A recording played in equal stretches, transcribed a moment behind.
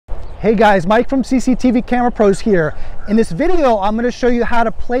Hey guys, Mike from CCTV Camera Pros here. In this video, I'm going to show you how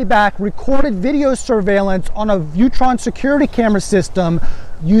to play back recorded video surveillance on a Viewtron security camera system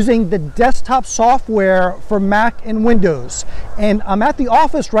using the desktop software for Mac and Windows. And I'm at the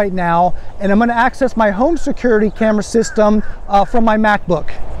office right now, and I'm going to access my home security camera system from my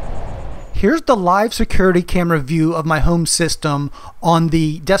MacBook. Here's the live security camera view of my home system on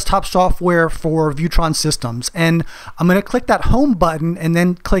the desktop software for Viewtron systems. And I'm going to click that home button and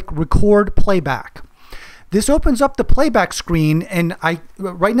then click record playback. This opens up the playback screen, and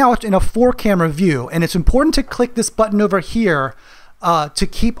right now it's in a 4-camera view, and it's important to click this button over here to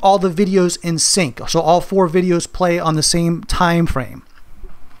keep all the videos in sync. So all 4 videos play on the same time frame.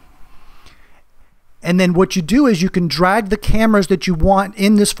 And then what you do is you can drag the cameras that you want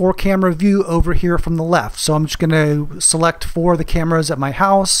in this 4-camera view over here from the left. So I'm just going to select 4 of the cameras at my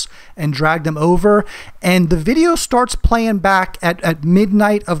house and drag them over. And the video starts playing back at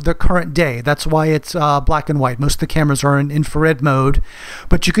midnight of the current day. That's why it's black and white. Most of the cameras are in infrared mode.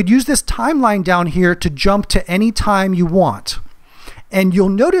 But you could use this timeline down here to jump to any time you want. And you'll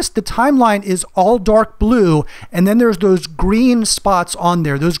notice the timeline is all dark blue, and then there's those green spots on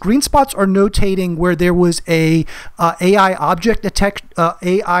there. Those green spots are notating where there was a AI object detection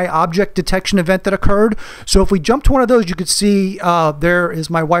event that occurred. So if we jump to one of those, you could see there is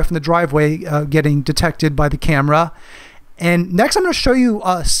my wife in the driveway getting detected by the camera. And next I'm going to show you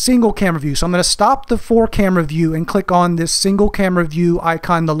a single camera view. So I'm going to stop the 4-camera view and click on this single camera view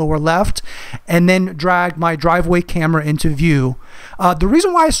icon in the lower left, and then drag my driveway camera into view. The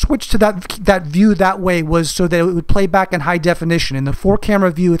reason why I switched to that view that way was so that it would play back in high definition. In the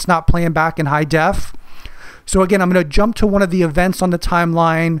 4-camera view, it's not playing back in high def. So again, I'm going to jump to one of the events on the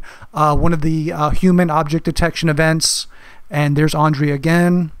timeline, one of the human object detection events, and there's Andrea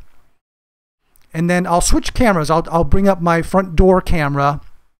again. And then I'll switch cameras. I'll bring up my front door camera.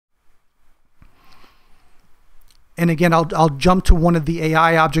 And again, I'll jump to one of the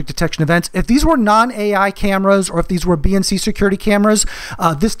AI object detection events. If these were non-AI cameras, or if these were BNC security cameras,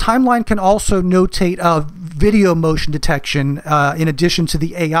 this timeline can also notate video motion detection in addition to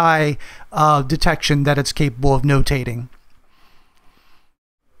the AI detection that it's capable of notating.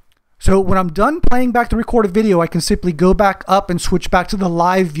 So when I'm done playing back the recorded video, I can simply go back up and switch back to the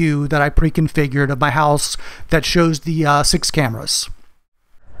live view that I pre-configured of my house that shows the 6 cameras.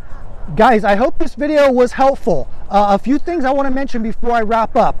 Guys, I hope this video was helpful. A few things I want to mention before I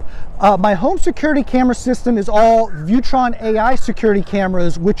wrap up. My home security camera system is all Viewtron AI security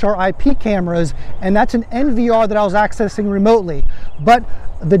cameras, which are IP cameras, and that's an NVR that I was accessing remotely. But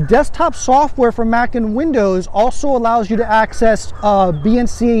the desktop software for Mac and Windows also allows you to access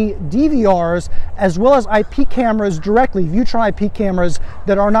BNC DVRs as well as IP cameras directly, Viewtron IP cameras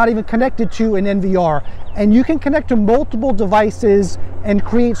that are not even connected to an NVR. And you can connect to multiple devices and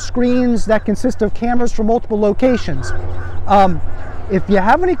create screens that consist of cameras from multiple locations. If you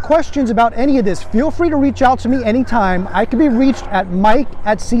have any questions about any of this, feel free to reach out to me anytime. I can be reached at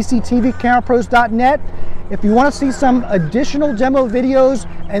mike@cctvcamerapros.net. If you want to see some additional demo videos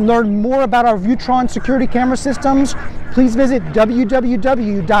and learn more about our Viewtron security camera systems, please visit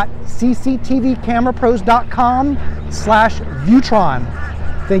www.cctvcamerapros.com/Viewtron.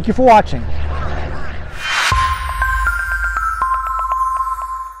 Thank you for watching.